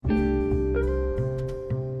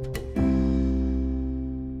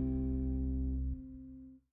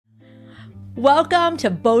Welcome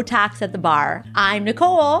to Botox at the Bar. I'm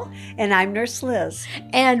Nicole. And I'm Nurse Liz.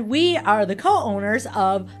 And we are the co-owners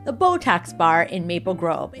of the Botox Bar in Maple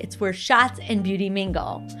Grove. It's where shots and beauty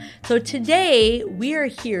mingle. So today we are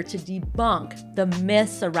here to debunk the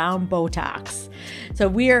myths around Botox. So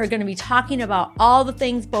we are going to be talking about all the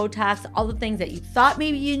things Botox, all the things that you thought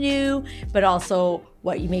maybe you knew, but also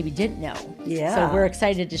what you maybe didn't know. Yeah. So we're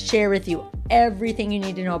excited to share with you everything you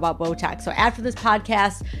need to know about Botox. So after this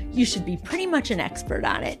podcast, you should be pretty much an expert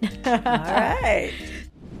on it. All right.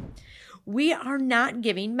 We are not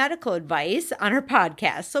giving medical advice on our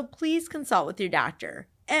podcast, so please consult with your doctor.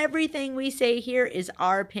 Everything we say here is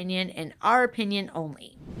our opinion and our opinion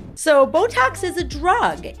only. So Botox is a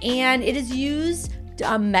drug and it is used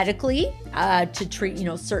medically to treat,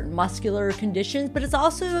 certain muscular conditions, but it's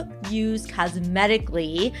also used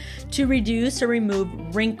cosmetically to reduce or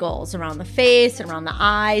remove wrinkles around the face, around the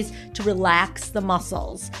eyes, to relax the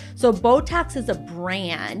muscles. So Botox is a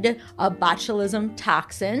brand of botulism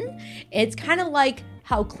toxin. It's kind of like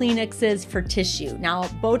how Kleenex is for tissue. Now,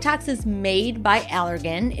 Botox is made by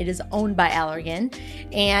Allergan. It is owned by Allergan,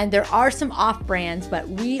 and there are some off brands, but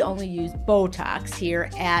we only use Botox here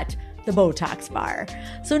at the Botox Bar.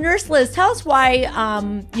 So Nurse Liz, tell us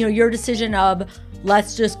why, your decision of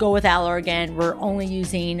let's just go with Allergan. We're only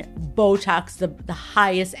using Botox, the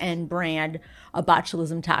highest end brand of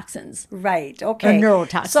botulism toxins. Right. Okay. Or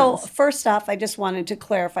neurotoxins. So first off, I just wanted to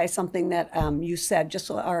clarify something that you said, just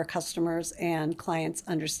so our customers and clients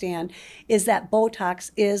understand, is that Botox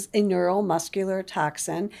is a neuromuscular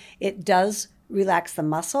toxin. It does relax the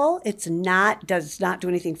muscle. Does not do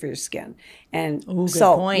anything for your skin. And good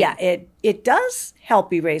point. Yeah, it does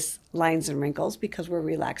help erase lines and wrinkles because we're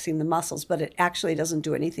relaxing the muscles, but it actually doesn't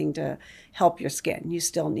do anything to help your skin. You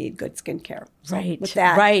still need good skincare. So right. With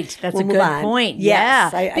that, right. That's a good point.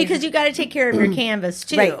 Yes, yeah. Because you got to take care of your canvas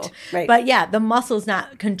too. Right. But yeah, the muscle's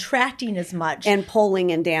not contracting as much. And pulling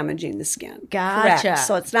and damaging the skin. Gotcha. Correct.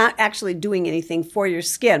 So it's not actually doing anything for your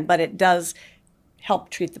skin, but it does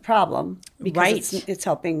help treat the problem because it's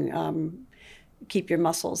helping keep your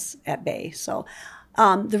muscles at bay. So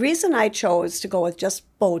the reason I chose to go with just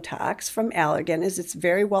Botox from Allergan is it's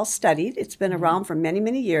very well studied. It's been around for many,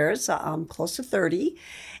 many years, close to 30.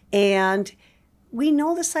 And we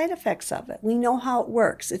know the side effects of it. We know how it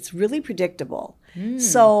works. It's really predictable.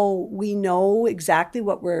 So we know exactly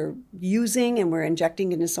what we're using and we're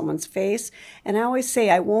injecting into someone's face. And I always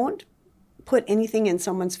say I won't put anything in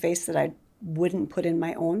someone's face that I wouldn't put in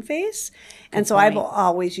my own face. And so I've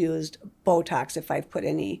always used Botox if I've put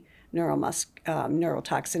any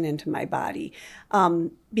neurotoxin into my body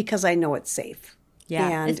because I know it's safe. Yeah,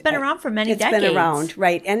 and it's been around for many decades. It's been around,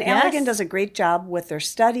 right. And Yes. Allergan does a great job with their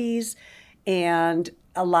studies, and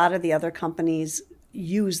a lot of the other companies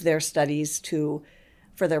use their studies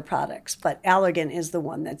for their products. But Allergan is the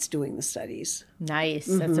one that's doing the studies. Nice.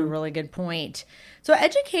 That's a really good point. So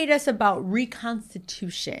educate us about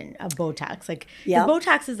reconstitution of Botox. Like the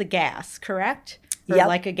Botox is a gas, correct? Or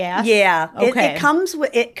like a gas? Yeah. Okay.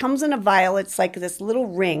 It comes in a vial. It's like this little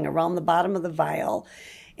ring around the bottom of the vial.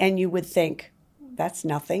 And you would think, that's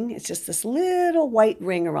nothing. It's just this little white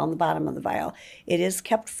ring around the bottom of the vial. It is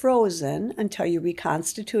kept frozen until you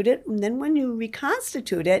reconstitute it. And then when you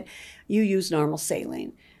reconstitute it, you use normal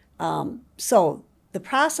saline. So the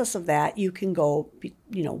process of that, you can go,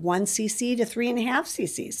 1 cc to 3.5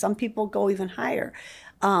 cc. Some people go even higher.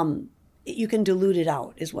 You can dilute it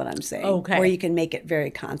out, is what I'm saying. Okay. Or you can make it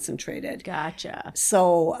very concentrated. Gotcha.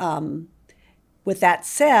 So with that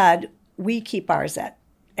said, we keep ours at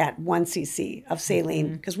 1 cc of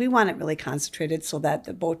saline because we want it really concentrated so that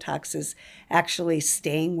the Botox is actually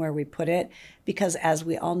staying where we put it. Because as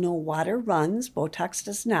we all know, water runs, Botox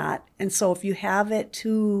does not. And so if you have it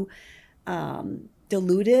too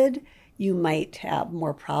diluted, you might have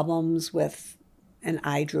more problems with an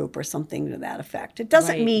eye droop or something to that effect. It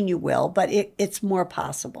doesn't mean you will, but it's more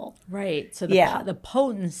possible. Right. So the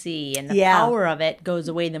potency and the power of it goes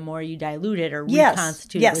away the more you dilute it or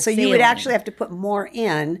reconstitute it with so saline. you would actually have to put more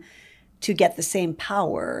in to get the same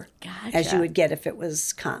power as you would get if it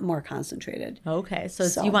was more concentrated. Okay,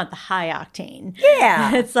 so you want the high octane.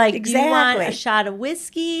 Yeah, it's like, exactly. Do you want a shot of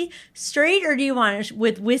whiskey straight, or do you want it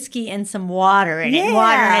with whiskey and some water in it, and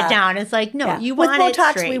watering it down? It's like, no, you want with Botox,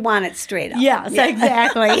 it straight. We want it straight up. Yes,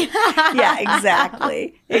 exactly.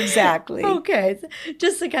 Exactly. Okay,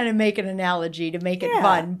 just to kind of make an analogy to make it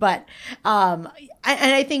fun, but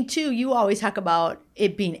I think too, you always talk about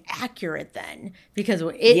it being accurate then, because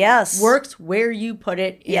it works where you put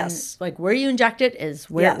it in, like where you inject it is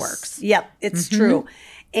where it works. Yep, it's true.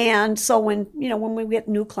 And so when we get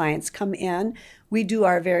new clients come in, we do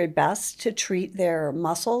our very best to treat their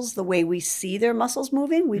muscles the way we see their muscles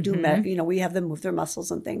moving. We do, we have them move their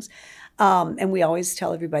muscles and things. And we always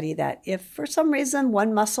tell everybody that if for some reason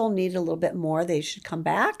one muscle needed a little bit more, they should come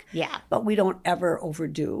back. Yeah. But we don't ever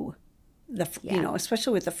overdo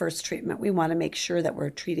especially with the first treatment. We want to make sure that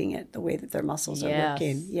we're treating it the way that their muscles are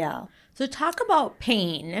working. Yeah. So talk about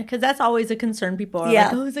pain, because that's always a concern. People are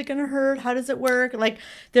like, oh, is it going to hurt? How does it work? Like,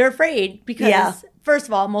 they're afraid because, first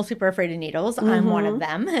of all, most people are afraid of needles. I'm one of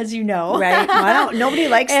them, as you know. Right. Well, nobody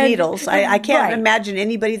likes needles. I can't imagine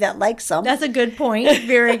anybody that likes them. That's a good point.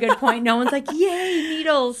 Very good point. No one's like, yay,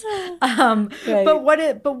 needles. But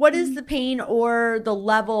what is the pain or the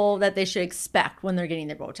level that they should expect when they're getting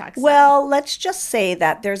their Botox done? Well, let's just say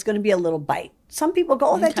that there's going to be a little bite. Some people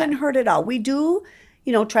go, oh, that didn't hurt at all. We do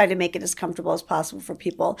try to make it as comfortable as possible for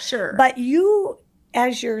people. Sure. But you,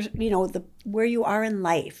 as you're, where you are in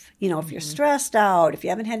life, if you're stressed out, if you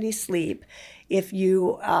haven't had any sleep, if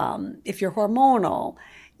you're hormonal,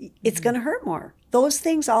 it's going to hurt more. Those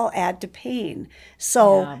things all add to pain.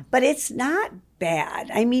 So, but it's not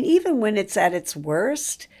bad. I mean, even when it's at its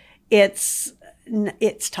worst, it's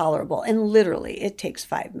tolerable, and literally it takes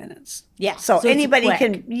 5 minutes. Yeah. So anybody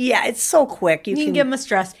can. Yeah, it's so quick. You can give them a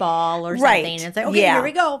stress ball or something and say, okay, here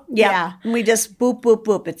we go. Yeah. And we just boop, boop,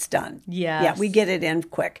 boop. It's done. Yeah. We get it in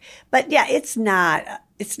quick. But yeah, it's not.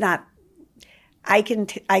 I can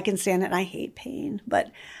stand it, and I hate pain,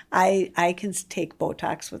 but I can take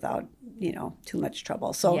Botox without too much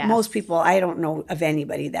trouble. So most people, I don't know of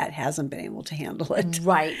anybody that hasn't been able to handle it.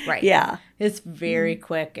 Right. Yeah. It's very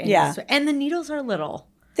quick. And and the needles are little.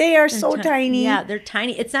 They are so tiny. Yeah, they're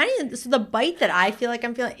tiny. It's not even, so the bite that I feel like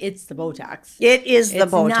I'm feeling, it's the Botox. It is the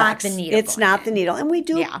Botox. It's not the needle. It's not the needle. And we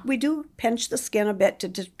do pinch the skin a bit to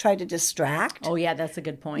try to distract. Oh, yeah, that's a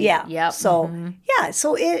good point. Yeah. Yep. So,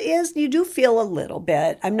 so it is, you do feel a little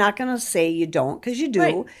bit. I'm not going to say you don't, because you do.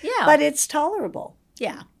 Right. Yeah. But it's tolerable.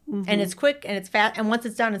 Yeah. And it's quick and it's fast. And once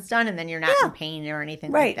it's done, and then you're not in pain or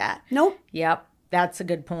anything like that. Nope. Yep. That's a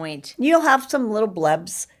good point. You'll have some little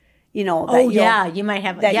blebs, you might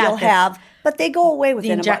have that you'll have, but they go away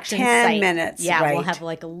within about 10 minutes. Yeah, we'll have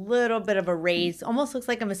like a little bit of a raise, almost looks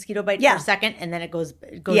like a mosquito bite for a second, and then it goes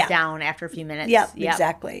down after a few minutes. Yep,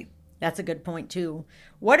 exactly. That's a good point too.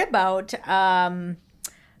 What about the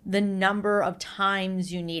number of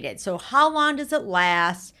times you need it? So how long does it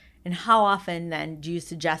last, and how often then do you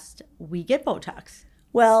suggest we get Botox?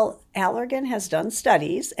 Well, Allergan has done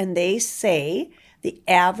studies, and they say the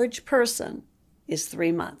average person is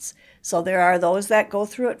 3 months. So there are those that go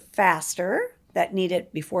through it faster, that need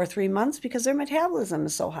it before 3 months because their metabolism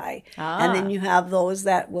is so high. And then you have those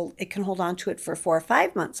that it can hold on to it for 4 or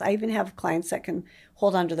 5 months. I even have clients that can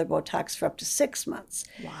hold on to their Botox for up to 6 months.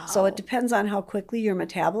 Wow. So it depends on how quickly you're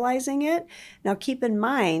metabolizing it. Now keep in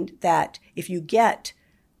mind that if you get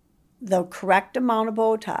the correct amount of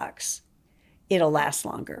Botox, it'll last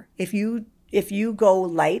longer. If you go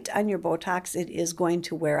light on your Botox, it is going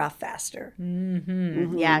to wear off faster.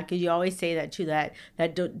 Yeah, because you always say that too,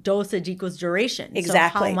 that dosage equals duration.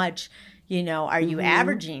 Exactly. So how much, are you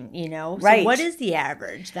averaging, Right. So what is the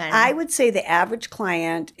average then? I would say the average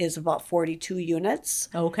client is about 42 units.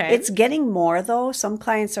 Okay. It's getting more though. Some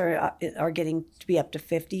clients are getting to be up to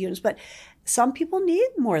 50 units, but some people need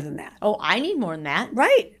more than that. Oh, I need more than that.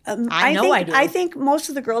 Right. I do. I think most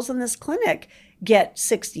of the girls in this clinic get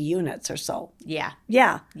 60 units or so. Yeah.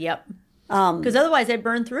 Yeah. Yep. Because otherwise I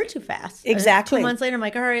burn through it too fast. Exactly. 2 months later, I'm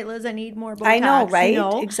like, all right, Liz, I need more Botox. I know,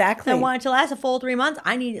 right? Exactly. I want it to last a full 3 months.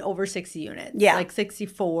 I need over 60 units. Yeah. Like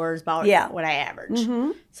 64 is about what I average.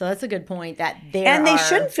 So that's a good point that they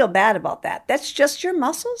shouldn't feel bad about that. That's just your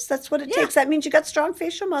muscles. That's what it takes. That means you got strong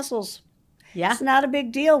facial muscles. Yeah. It's not a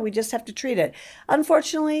big deal. We just have to treat it.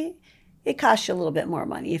 Unfortunately, it costs you a little bit more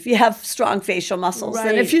money if you have strong facial muscles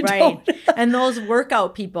than if you don't. And those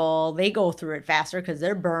workout people, they go through it faster because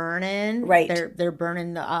they're burning. Right. They're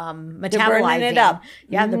burning the metabolizing. They're burning it up.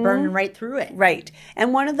 Yeah, they're burning right through it. Right.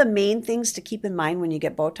 And one of the main things to keep in mind when you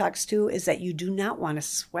get Botox too is that you do not want to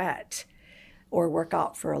sweat or work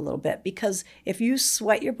out for a little bit, because if you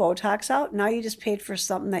sweat your Botox out, now you just paid for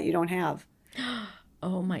something that you don't have.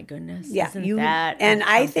 Oh my goodness. Yeah. Isn't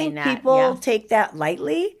I think people take that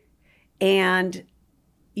lightly, and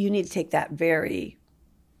you need to take that very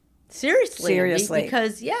seriously.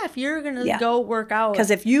 Because if you're going to go work out. Because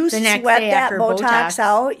if you sweat that Botox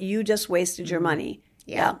out, you just wasted your money.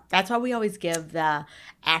 Yeah. That's why we always give the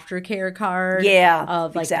aftercare card.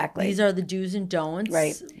 Of like, exactly. These are the do's and don'ts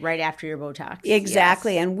right after your Botox.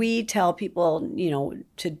 Exactly. Yes. And we tell people,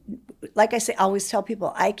 to, like I say, always tell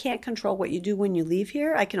people, I can't control what you do when you leave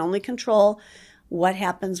here. I can only control what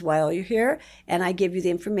happens while you're here, and I give you the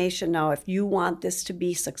information. Now, if you want this to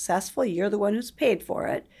be successful, you're the one who's paid for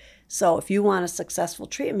it. So if you want a successful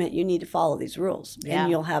treatment, you need to follow these rules,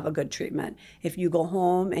 and you'll have a good treatment. If you go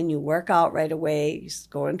home and you work out right away, you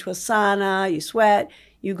go into a sauna, you sweat,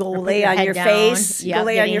 you go lay on your face, you go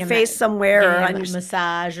lay on your face somewhere, or on your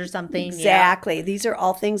massage or something. Exactly. Yeah. These are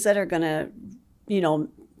all things that are going to,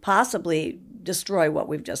 possibly destroy what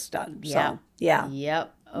we've just done. Yeah. So, yeah.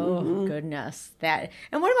 Yep. Oh, goodness. That.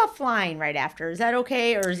 And what about flying right after? Is that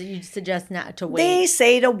okay, or is it you suggest not to wait? They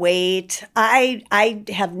say to wait. I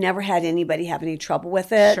have never had anybody have any trouble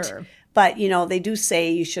with it. Sure. But, they do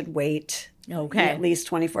say you should wait. Okay. At least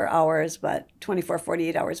 24 hours, but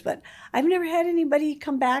 48 hours. But I've never had anybody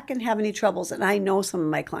come back and have any troubles. And I know some of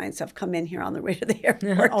my clients have come in here on the way to the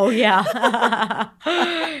airport. Oh, yeah.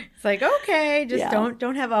 It's like, okay, just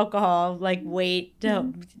don't have alcohol. Like, wait,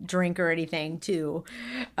 don't drink or anything, too.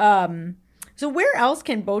 So where else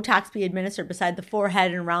can Botox be administered beside the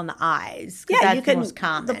forehead and around the eyes? Yeah, that's you can. The most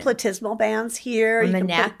common. The platysmal bands here. On the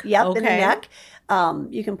neck? In the neck.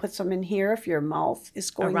 You can put some in here if your mouth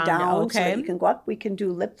is going down, so that you can go up. We can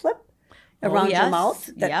do lip flip around your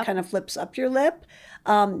mouth. That kind of flips up your lip.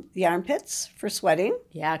 The armpits for sweating.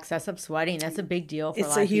 Yeah, excessive sweating. That's a big deal for a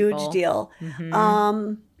lot of people. It's a huge deal.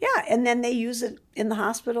 Mm-hmm. And then they use it in the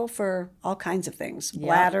hospital for all kinds of things.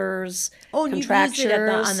 Bladders, contractures. And you've used it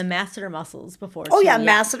on the masseter muscles before, too. Oh, yeah,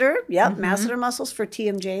 masseter. Yep, masseter muscles for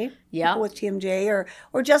TMJ. Yeah. People with TMJ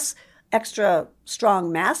or just extra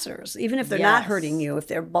strong masseters, even if they're not hurting you, if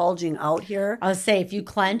they're bulging out here. I would say if you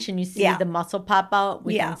clench and you see the muscle pop out,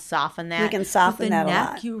 we can soften that. We can soften that a lot.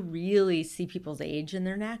 The neck, you really see people's age in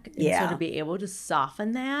their neck. And so to be able to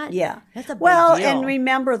soften that, that's a big deal. And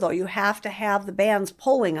remember, though, you have to have the bands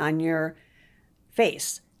pulling on your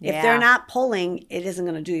face. If they're not pulling, it isn't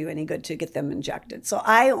going to do you any good to get them injected. So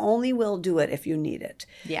I only will do it if you need it.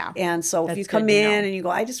 Yeah. And so if you come in and you go,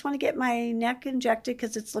 I just want to get my neck injected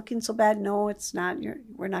because it's looking so bad. No, it's not.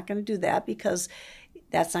 We're not going to do that because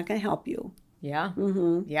that's not going to help you. Yeah.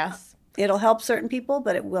 Mm-hmm. Yes. It'll help certain people,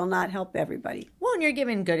 but it will not help everybody. Well, and you're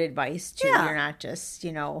giving good advice, too. Yeah. You're not just,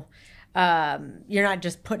 you're not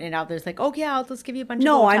just putting it out there. It's like, oh, yeah, let's give you a bunch of Botox.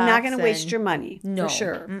 No, I'm not going to waste your money. No. For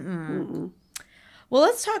sure. Mm-mm. Well,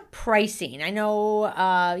 let's talk pricing. I know,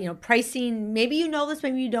 pricing, maybe you know this,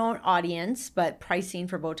 maybe you don't, audience, but pricing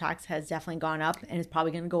for Botox has definitely gone up and is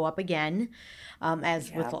probably going to go up again,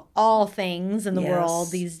 with all things in the world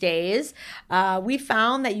these days. We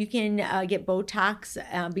found that you can get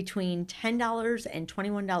Botox between $10 and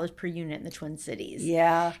 $21 per unit in the Twin Cities.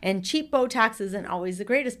 Yeah. And cheap Botox isn't always the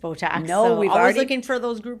greatest Botox. No, so we've always looking for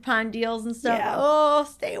those Groupon deals and stuff. Yeah. Oh,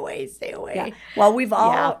 stay away. Yeah. Well, we've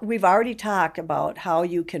already talked about how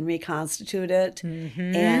you can reconstitute it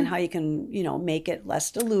and how you can, make it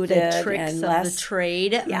less diluted. The tricks and of the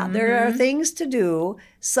trade. Yeah, there are things to do.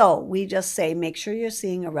 So we just say make sure you're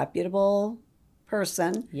seeing a reputable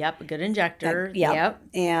person. Yep, a good injector. Yep.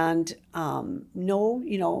 And and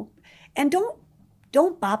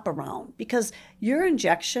don't bop around because your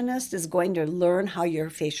injectionist is going to learn how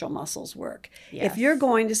your facial muscles work. Yes. If you're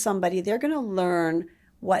going to somebody, they're going to learn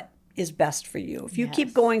what is best for you. If you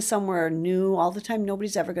keep going somewhere new all the time,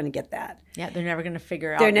 nobody's ever going to get that. Yeah, they're never going to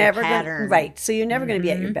figure out your pattern. Right. So you're never going to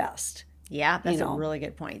be at your best. Yeah, that's a really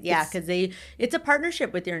good point. Yeah, because it's a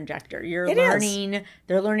partnership with your injector.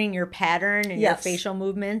 They're learning your pattern and your facial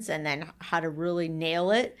movements and then how to really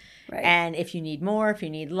nail it. Right. And if you need more, if you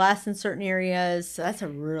need less in certain areas. So that's a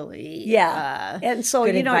really and so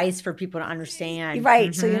good advice for people to understand.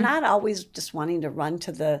 Right. So you're not always just wanting to run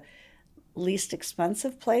to the least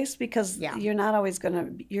expensive place because you're not always going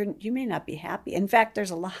to, you may not be happy. In fact, there's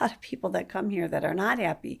a lot of people that come here that are not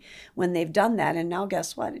happy when they've done that. And now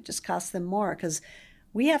guess what? It just costs them more because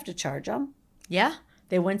we have to charge them. Yeah.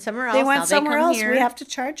 They went somewhere else. We have to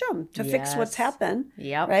charge them to fix what's happened.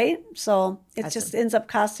 Yep. Right? So it ends up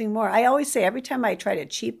costing more. I always say every time I try to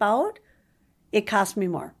cheap out, it costs me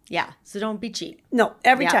more. Yeah. So don't be cheap. No,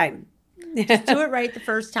 every time. Just do it right the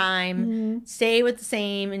first time. Stay with the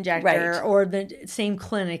same injector or the same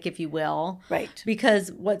clinic, if you will. Right.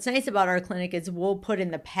 Because what's nice about our clinic is we'll put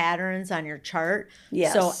in the patterns on your chart.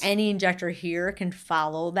 Yes. So any injector here can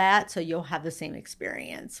follow that. So you'll have the same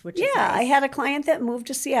experience, which is nice. I had a client that moved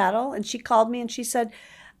to Seattle and she called me and she said,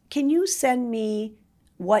 can you send me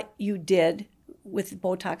what you did with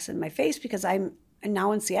Botox in my face? Because I'm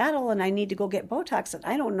now in Seattle and I need to go get Botox and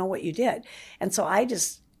I don't know what you did. And so I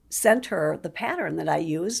just sent her the pattern that I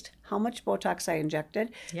used, how much Botox I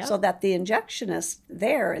injected, so that the injectionist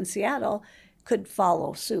there in Seattle could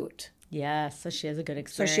follow suit. Yes, so she has a good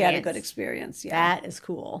experience. Yeah. That is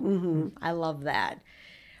cool. I love that.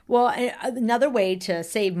 Well, another way to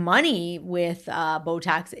save money with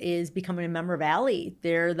Botox is becoming a member of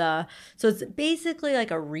Allē. So it's basically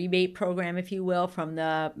like a rebate program, if you will, from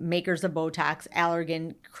the makers of Botox.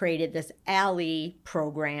 Allergan created this Allē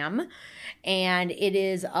program, and it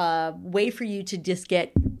is a way for you to just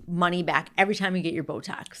get money back every time you get your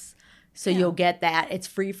Botox. So you'll get that. It's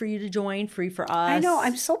free for you to join, free for us. I know.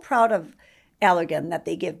 I'm so proud of Allergan that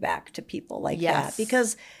they give back to people like that,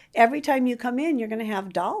 because every time you come in, you're going to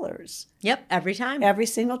have dollars. Yep, every time. Every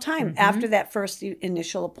single time. After that first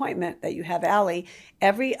initial appointment that you have Allē,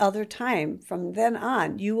 every other time from then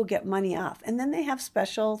on, you will get money off. And then they have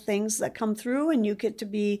special things that come through, and you get to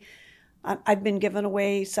be, I've been giving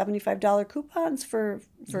away $75 coupons for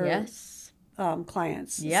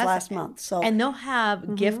clients this last month. So, and they'll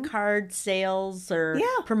have gift card sales or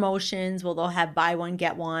promotions. Well, they'll have buy one,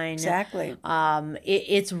 get one. Exactly.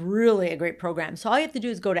 It's really a great program. So all you have to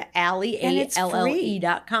do is go to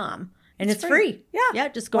Allē.com. And it's free. Yeah. Yeah,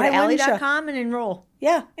 just go to Allē.com and enroll.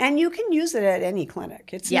 Yeah, and you can use it at any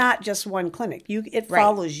clinic. It's not just one clinic. It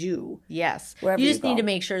follows you. Yes. You just need to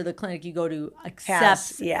make sure the clinic you go to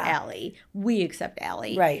accepts Allē. We accept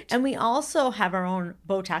Allē. Right. And we also have our own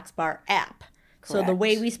Botox Bar app. Correct. So the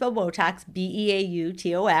way we spell Botox,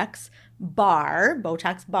 BEAUTOX, bar,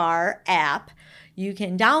 Botox Bar app, you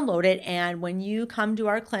can download it. And when you come to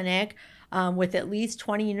our clinic, with at least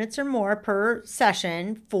 20 units or more per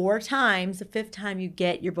session, 4 times. The 5th time you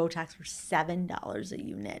get your Botox for $7 a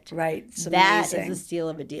unit. Right. It's that amazing. is a steal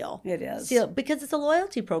of a deal. It is. Because it's a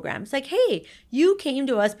loyalty program. It's like, hey, you came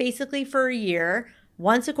to us basically for a year,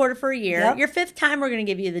 once a quarter for a year. Yep. Your 5th time, we're going to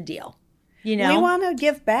give you the deal. You know? We want to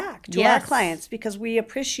give back to our clients because we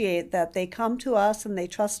appreciate that they come to us and they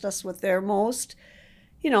trust us with their most,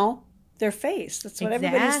 their face. That's what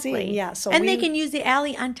everybody's seeing. Yeah. So they can use the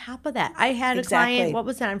Allē on top of that. I had a client, what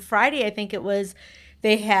was that, on Friday, I think it was,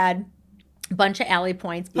 they had a bunch of Allē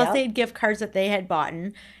points, plus they had gift cards that they had bought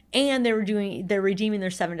in, and they're redeeming their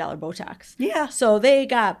 $7 Botox. Yeah. So they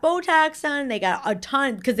got Botox done. They got a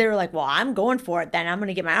ton, because they were like, well, I'm going for it then. I'm going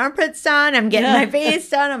to get my armpits done. I'm getting my face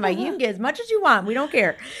done. I'm like, you can get as much as you want. We don't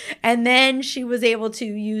care. And then she was able to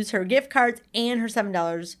use her gift cards and her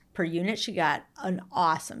 $7 per unit. She got an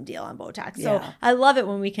awesome deal on Botox. So I love it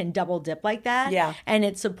when we can double dip like that. Yeah. And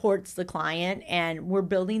it supports the client, and we're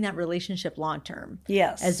building that relationship long term.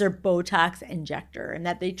 Yes. As their Botox injector, and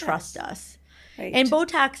that they trust us. Right. And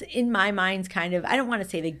Botox, in my mind, is kind of, I don't want to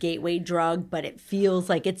say the gateway drug, but it feels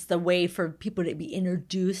like it's the way for people to be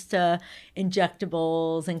introduced to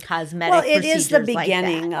injectables and cosmetic procedures. Well, it is the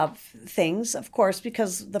beginning of things, of course,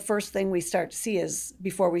 because the first thing we start to see is,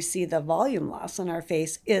 before we see the volume loss on our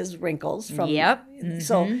face, is wrinkles.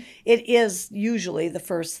 So it is usually the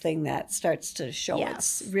first thing that starts to show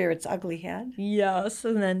rear its ugly head. Yes.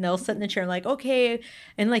 And then they'll sit in the chair and like, okay.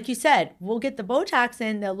 And like you said, we'll get the Botox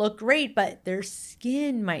in. They'll look great, but their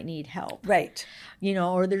skin might need help. Right.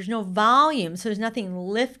 Or there's no volume, so there's nothing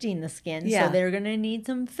lifting the skin. So they're going to need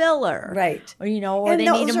some filler. Right. Or, or they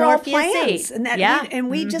need a Morpheus8.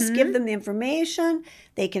 And we just give them the information.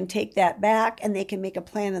 They can take that back and they can make a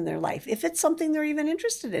plan in their life. If it's something they're even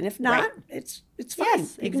interested in. If not, it's fine.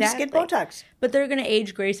 Yes, you can just get Botox. But they're going to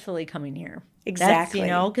age gracefully coming here. Exactly.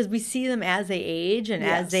 Because we see them as they age and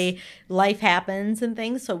as life happens and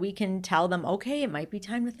things. So we can tell them, okay, it might be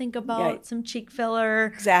time to think about some cheek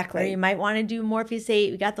filler. Exactly. Or you might want to do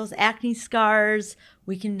Morpheus8. We got those acne scars.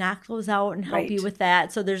 We can knock those out and help you with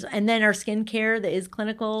that. So and then our skincare that is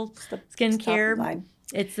clinical skincare.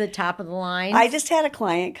 It's the top of the line. I just had a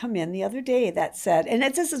client come in the other day that said, and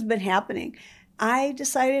this has been happening, I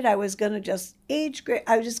decided I was going to just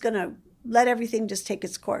I was just going to let everything just take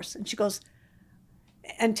its course. And she goes,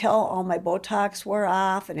 until all my Botox wore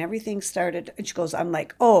off and everything started. And she goes, I'm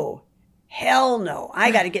like, oh, hell no.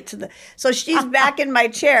 I got to get to the... So she's back in my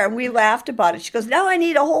chair and we laughed about it. She goes, now I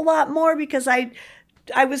need a whole lot more because I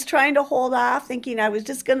was trying to hold off, thinking I was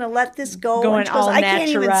just going to let this go. Going and she goes, all I can't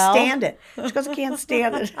even natural. stand it. She goes, I can't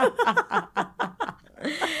stand it.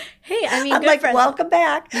 Hey, I mean, I'm like, welcome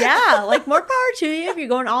back. Yeah, like more power to you if you're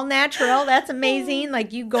going all natural. That's amazing.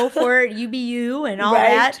 Like you go for it, you be you and all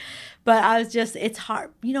that. But I was just, it's hard.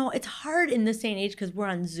 It's hard in this day and age because we're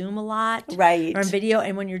on Zoom a lot. Right. Or on video.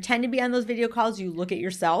 And when you tend to be on those video calls, you look at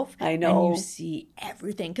yourself. I know. And you see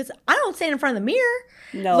everything. Because I don't stand in front of the mirror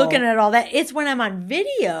looking at all that. It's when I'm on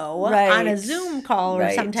video on a Zoom call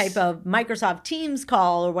or some type of Microsoft Teams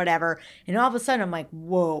call or whatever. And all of a sudden I'm like,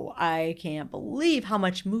 whoa, I can't believe how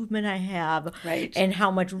much movement I have. Right. And how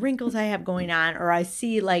much wrinkles I have going on. Or I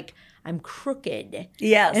see like, I'm crooked.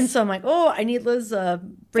 Yes. And so I'm like, oh, I need Liz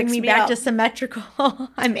bring me back to symmetrical.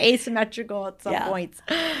 I'm asymmetrical at some points.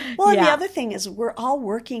 Well, and the other thing is we're all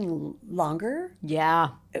working longer. Yeah.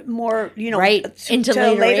 More, right. Into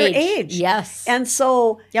later age. Yes. And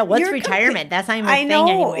so. Yeah, what's retirement? That's not even a thing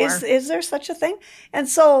anymore. Is there such a thing? And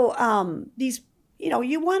so these,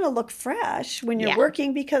 you want to look fresh when you're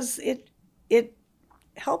working because it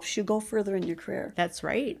helps you go further in your career. That's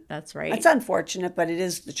right. It's unfortunate, but it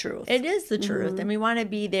is the truth. It is the truth. And we want to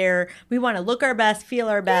be there. We want to look our best, feel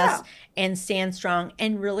our best, and stand strong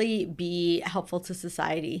and really be helpful to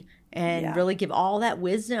society and really give all that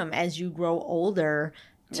wisdom as you grow older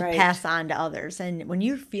to pass on to others. And when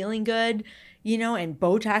you're feeling good, and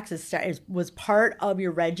Botox was part of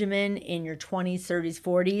your regimen in your 20s, 30s,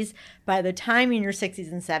 40s. By the time in your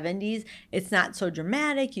 60s and 70s, it's not so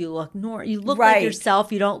dramatic. You look like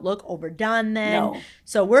yourself. You don't look overdone then. No.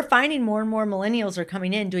 So we're finding more and more millennials are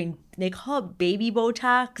coming in doing, they call it baby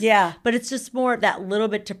Botox. Yeah. But it's just more that little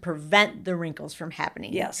bit to prevent the wrinkles from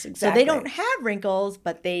happening. Yes, exactly. So they don't have wrinkles,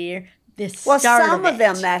 but they're some of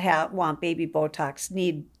them that want baby Botox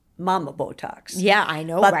need mama Botox. Yeah, I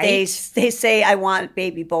know, but right? They say, I want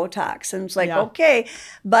baby Botox. And it's like, okay,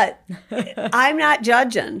 but I'm not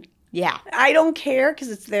judging. Yeah. I don't care because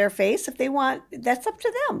it's their face. If they want, that's up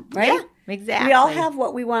to them, right? Yeah, exactly. We all have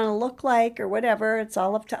what we want to look like or whatever. It's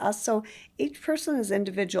all up to us. So each person is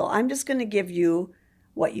individual. I'm just going to give you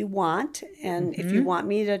what you want. And if you want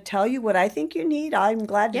me to tell you what I think you need, I'm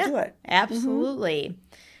glad to do it. Absolutely.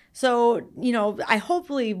 So,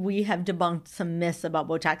 hopefully we have debunked some myths about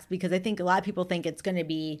Botox because I think a lot of people think it's going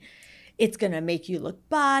to make you look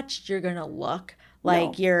botched. You're going to look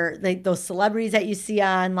like you're like those celebrities that you see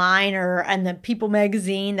online or in the People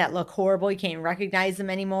magazine that look horrible. You can't even recognize them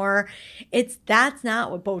anymore. That's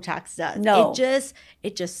not what Botox does. No.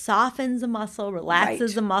 It just softens the muscle,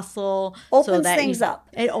 relaxes the muscle. Opens things up.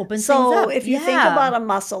 It opens things up. So if you think about a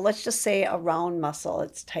muscle, let's just say a round muscle,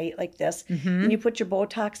 it's tight like this, and you put your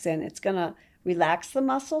Botox in, it's going to relax the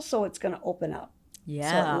muscle, so it's going to open up.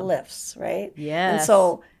 Yeah. So it lifts, right? Yes. And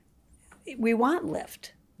so we want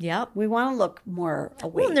lift. Yep. We want to look more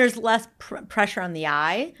awake. Well, and there's less pressure on the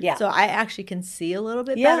eye. Yeah. So I actually can see a little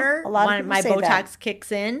bit better a lot of when my people say Botox that.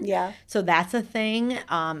 kicks in. Yeah. So that's a thing.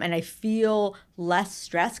 And I feel less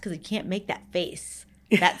stressed because I can't make that face.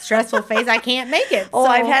 That stressful face, I can't make it. Oh,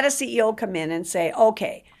 I've had a CEO come in and say,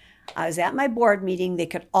 okay, I was at my board meeting. They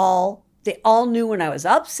all knew when I was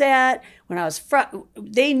upset, when I was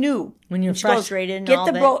they knew. When you're frustrated get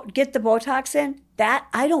the Botox in. That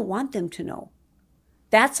I don't want them to know.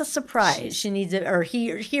 That's a surprise. She needs it, or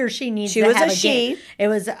he or she needs. She was a she. It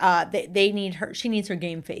was. They need her. She needs her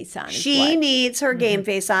game face on. She needs her game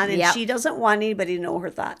face on, and she doesn't want anybody to know her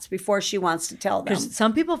thoughts before she wants to tell them.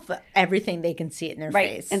 Some people, everything they can see it in their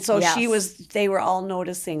face. And so they were all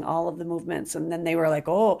noticing all of the movements, and then they were like,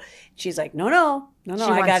 "Oh," she's like, "No, She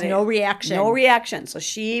wants no reaction. No reaction." So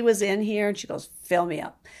she was in here, and she goes, "Fill me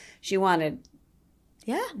up." She wanted.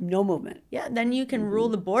 Yeah. No movement. Yeah. Then you can rule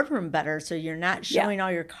the boardroom better. So you're not showing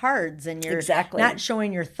all your cards and you're not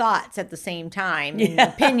showing your thoughts at the same time and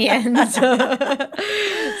opinions.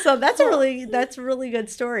 So that's a really good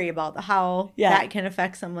story about how that can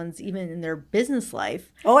affect someone's even in their business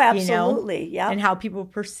life. Oh, absolutely. Yeah. And how people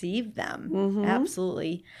perceive them. Mm-hmm.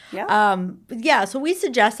 Absolutely. Yeah. So we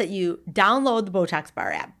suggest that you download the Botox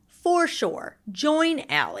Bar app for sure. Join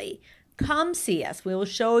Allie. Come see us. We will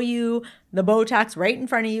show you the Botox right in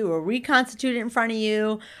front of you. We'll reconstitute it in front of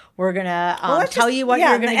you. We're going to tell you what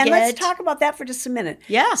you're going to get. And let's talk about that for just a minute.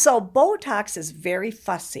 Yeah. So Botox is very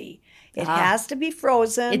fussy. It has to be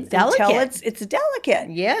frozen. It's delicate. It's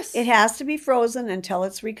delicate. Yes. It has to be frozen until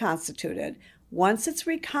it's reconstituted. Once it's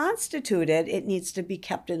reconstituted, it needs to be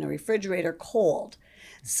kept in the refrigerator cold.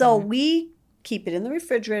 So we keep it in the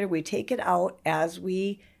refrigerator. We take it out as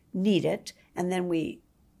we need it, and then we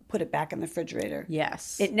put it back in the refrigerator.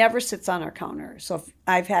 Yes. It never sits on our counter. So if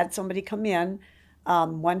I've had somebody come in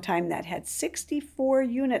one time that had 64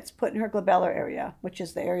 units put in her glabellar area, which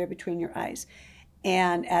is the area between your eyes,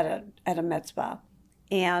 and at a med spa.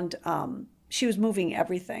 And she was moving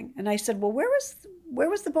everything. And I said, well, where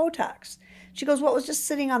was the Botox? She goes, well, it was just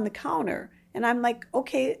sitting on the counter. And I'm like,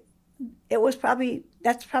 okay, that's probably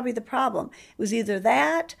the problem. It was either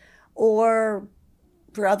that or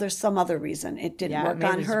for some other reason it didn't work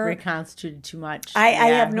on her. Reconstituted too much. I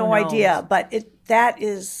have no idea, but that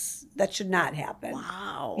should not happen.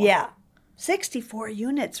 Wow. Yeah. 64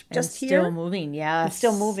 units just here. Still moving, yes. It's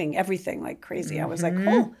still moving everything like crazy. I was like,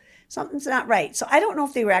 oh, something's not right. So I don't know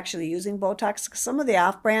if they were actually using Botox because some of the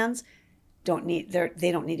off brands, they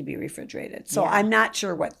don't need to be refrigerated. So I'm not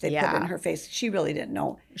sure what they put in her face. She really didn't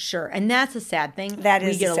know. Sure. And that's a sad thing. That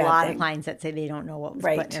is we get a sad a lot thing. of clients that say they don't know what was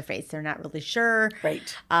put in their face. They're not really sure.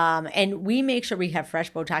 Right. And we make sure we have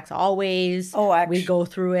fresh Botox always. Oh, actually, we go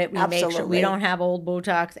through it. We make sure we don't have old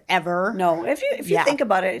Botox ever. No. If you think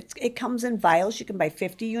about it, it comes in vials. You can buy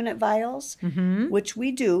 50-unit vials, which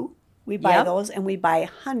we do. We buy those, and we buy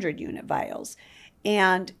 100-unit vials.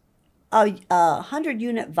 And a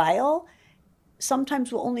 100-unit vial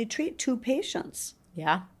sometimes will only treat 2 patients.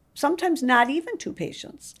 Yeah. Sometimes not even 2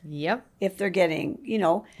 patients. Yep. If they're getting,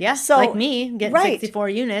 so like me, getting 64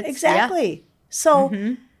 units. Exactly. Yeah.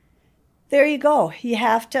 So there you go. You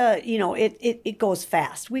have to, it goes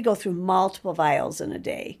fast. We go through multiple vials in a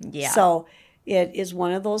day. Yeah. So it is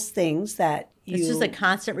one of those things that it's just a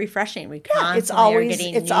constant refreshing. We constantly are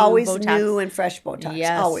getting it's new always Botox. New and fresh Botox.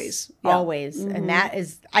 Yes. Always. Yeah. Always. And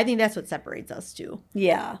I think that's what separates us too.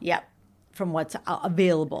 Yeah. Yep. From what's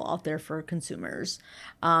available out there for consumers.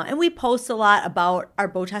 And we post a lot about our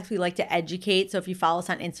Botox. We like to educate. So if you follow us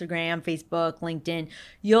on Instagram, Facebook, LinkedIn,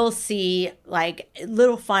 you'll see like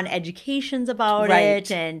little fun educations about it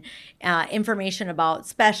and information about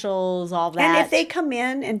specials, all that. And if they come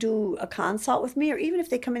in and do a consult with me, or even if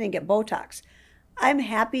they come in and get Botox, I'm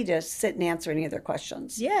happy to sit and answer any of their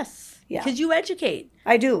questions. Yes. Yeah. Because you educate.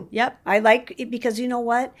 I do. Yep. I like it because you know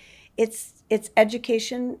what? It's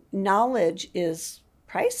education. Knowledge is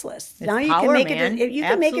priceless. It's now you power, can make man. you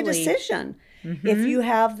can make a Absolutely. decision. If you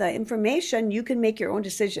have the information, you can make your own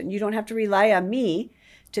decision. You don't have to rely on me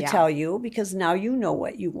to tell you, because now you know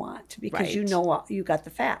what you want, because you know what you got the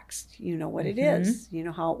facts. You know what it is. You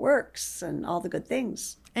know how it works and all the good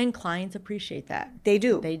things. And clients appreciate that. They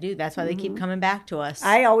do. They do. That's why they keep coming back to us.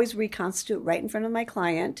 I always reconstitute right in front of my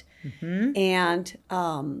client, and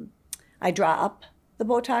I draw up the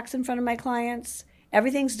Botox in front of my clients.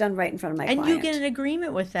 Everything's done right in front of my client. And you get an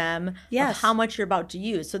agreement with them of how much you're about to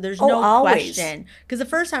use. So there's no always. question. Because the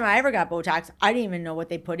first time I ever got Botox, I didn't even know what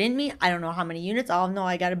they put in me. I don't know how many units. I'll know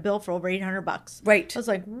I got a bill for over $800. Right. I was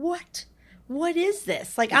like, what? What is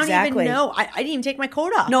this? Like, I don't even know. I didn't even take my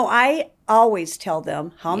coat off. No, I always tell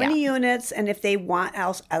them how many units, and if they want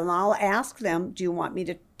else, and I'll ask them, do you want me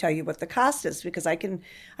to tell you what the cost is? Because I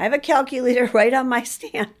have a calculator right on my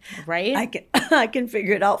stand. Right. I can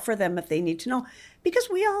figure it out for them if they need to know. Because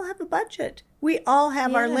we all have a budget. We all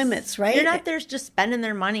have our limits, right? You're not there just spending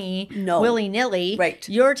their money No. willy-nilly. Right.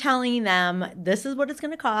 You're telling them this is what it's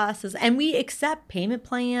going to cost. And we accept payment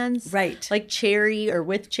plans. Right. Like Cherry or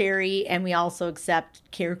with Cherry. And we also accept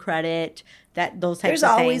Care Credit, those types There's of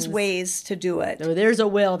things. always ways to do it. So there's a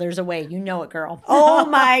will, there's a way. You know it, girl. Oh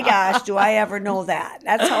my gosh, do I ever know that?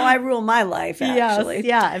 That's how I rule my life, actually. Yes,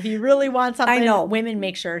 yeah. If you really want something, I know. Women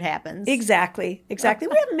make sure it happens. Exactly. We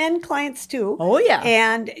have men clients too. Oh, yeah.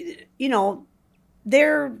 And,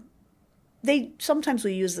 they sometimes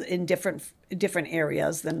we use it in different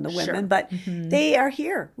areas than the women, but they are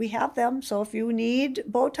here. We have them. So if you need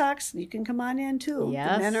Botox, you can come on in too.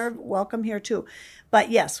 Yes. The men are welcome here too. But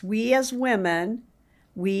yes, we as women,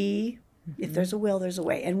 if there's a will, there's a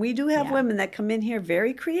way. And we do have women that come in here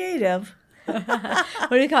very creative. What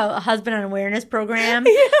do you call it? A husband on awareness program?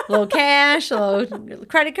 A little cash, a little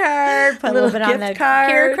credit card, put a little bit on the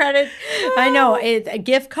Care Credit. I know. It's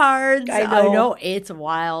gift cards. I know. It's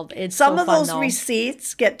wild. It's Some so of fun, those though.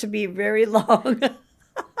 receipts get to be very long.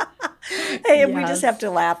 And we just have to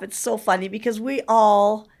laugh. It's so funny because we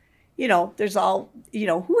all,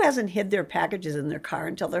 who hasn't hid their packages in their car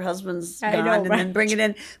until their husband's gone and then bring it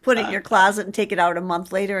in, put it in your closet and take it out a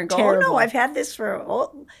month later and go, Terrible. oh no, I've had this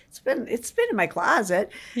it's been in my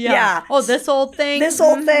closet. Yeah. Oh, this old thing. This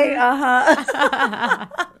old thing.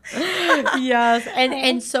 Yes.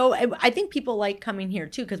 And so I think people like coming here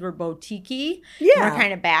too because we're boutique-y. Yeah. We're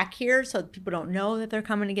kind of back here so people don't know that they're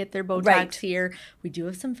coming to get their Botox here. We do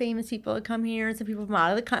have some famous people that come here and some people from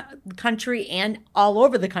out of the country and all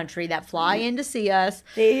over the country that fly in to see us.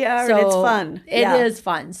 They are, and it's fun. It is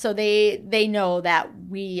fun. So they know that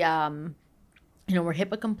we, we're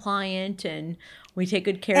HIPAA compliant and we take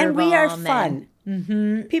good care of them. And we are fun.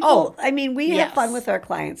 People, we have fun with our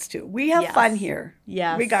clients too. We have fun here.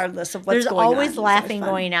 Yes. Regardless of what's There's going on. always laughing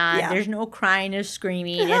going on. Yeah. There's no crying or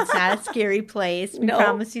screaming. It's not a scary place. We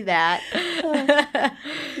promise you that.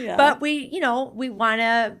 But we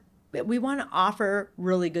want to offer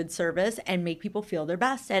really good service and make people feel their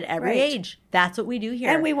best at every age. That's what we do here.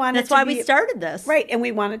 And we want That's why we started this. Right. And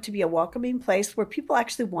we want it to be a welcoming place where people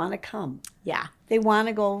actually want to come. Yeah. They want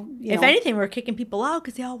to go, If anything, we're kicking people out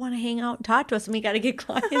because they all want to hang out and talk to us and we got to get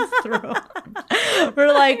clients through.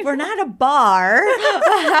 We're like, we're not a bar.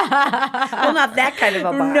 Well, not that kind of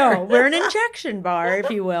a bar. No, we're an injection bar, if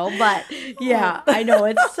you will. But yeah, I know,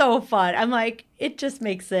 it's so fun. I'm like, it just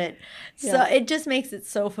makes it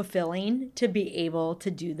so fulfilling to be able to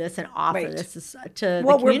do this and offer this to the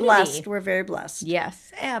community. We're blessed. We're very blessed.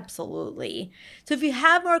 Yes, absolutely. So if you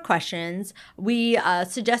have more questions, we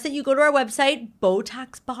suggest that you go to our website,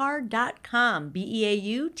 BeauToxBar.com,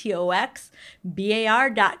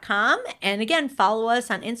 BeauToxBar.com. And again, follow us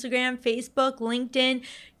on Instagram, Facebook, LinkedIn.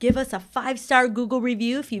 Give us a 5-star Google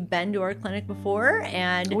review if you've been to our clinic before.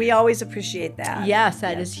 And we always appreciate that. Yes,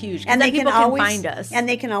 that is huge. And they can always find us. And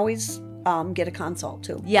they can always get a consult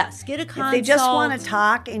too. Yes, get a consult. If they just want to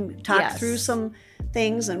talk through some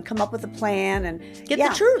things and come up with a plan and get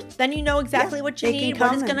the truth, then you know exactly what you need,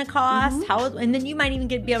 what it's going to cost, how, and then you might even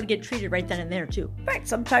be able to get treated right then and there too. Right.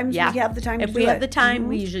 Sometimes we have the time to do it. If we have the time,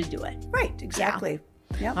 we usually do it. Right. Exactly. Yeah.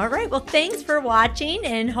 Yep. All right. Well, thanks for watching,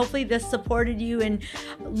 and hopefully this supported you in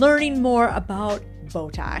learning more about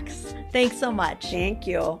Botox. Thanks so much. Thank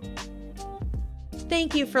you.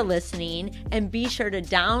 Thank you for listening, and be sure to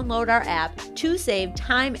download our app to save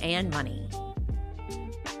time and money.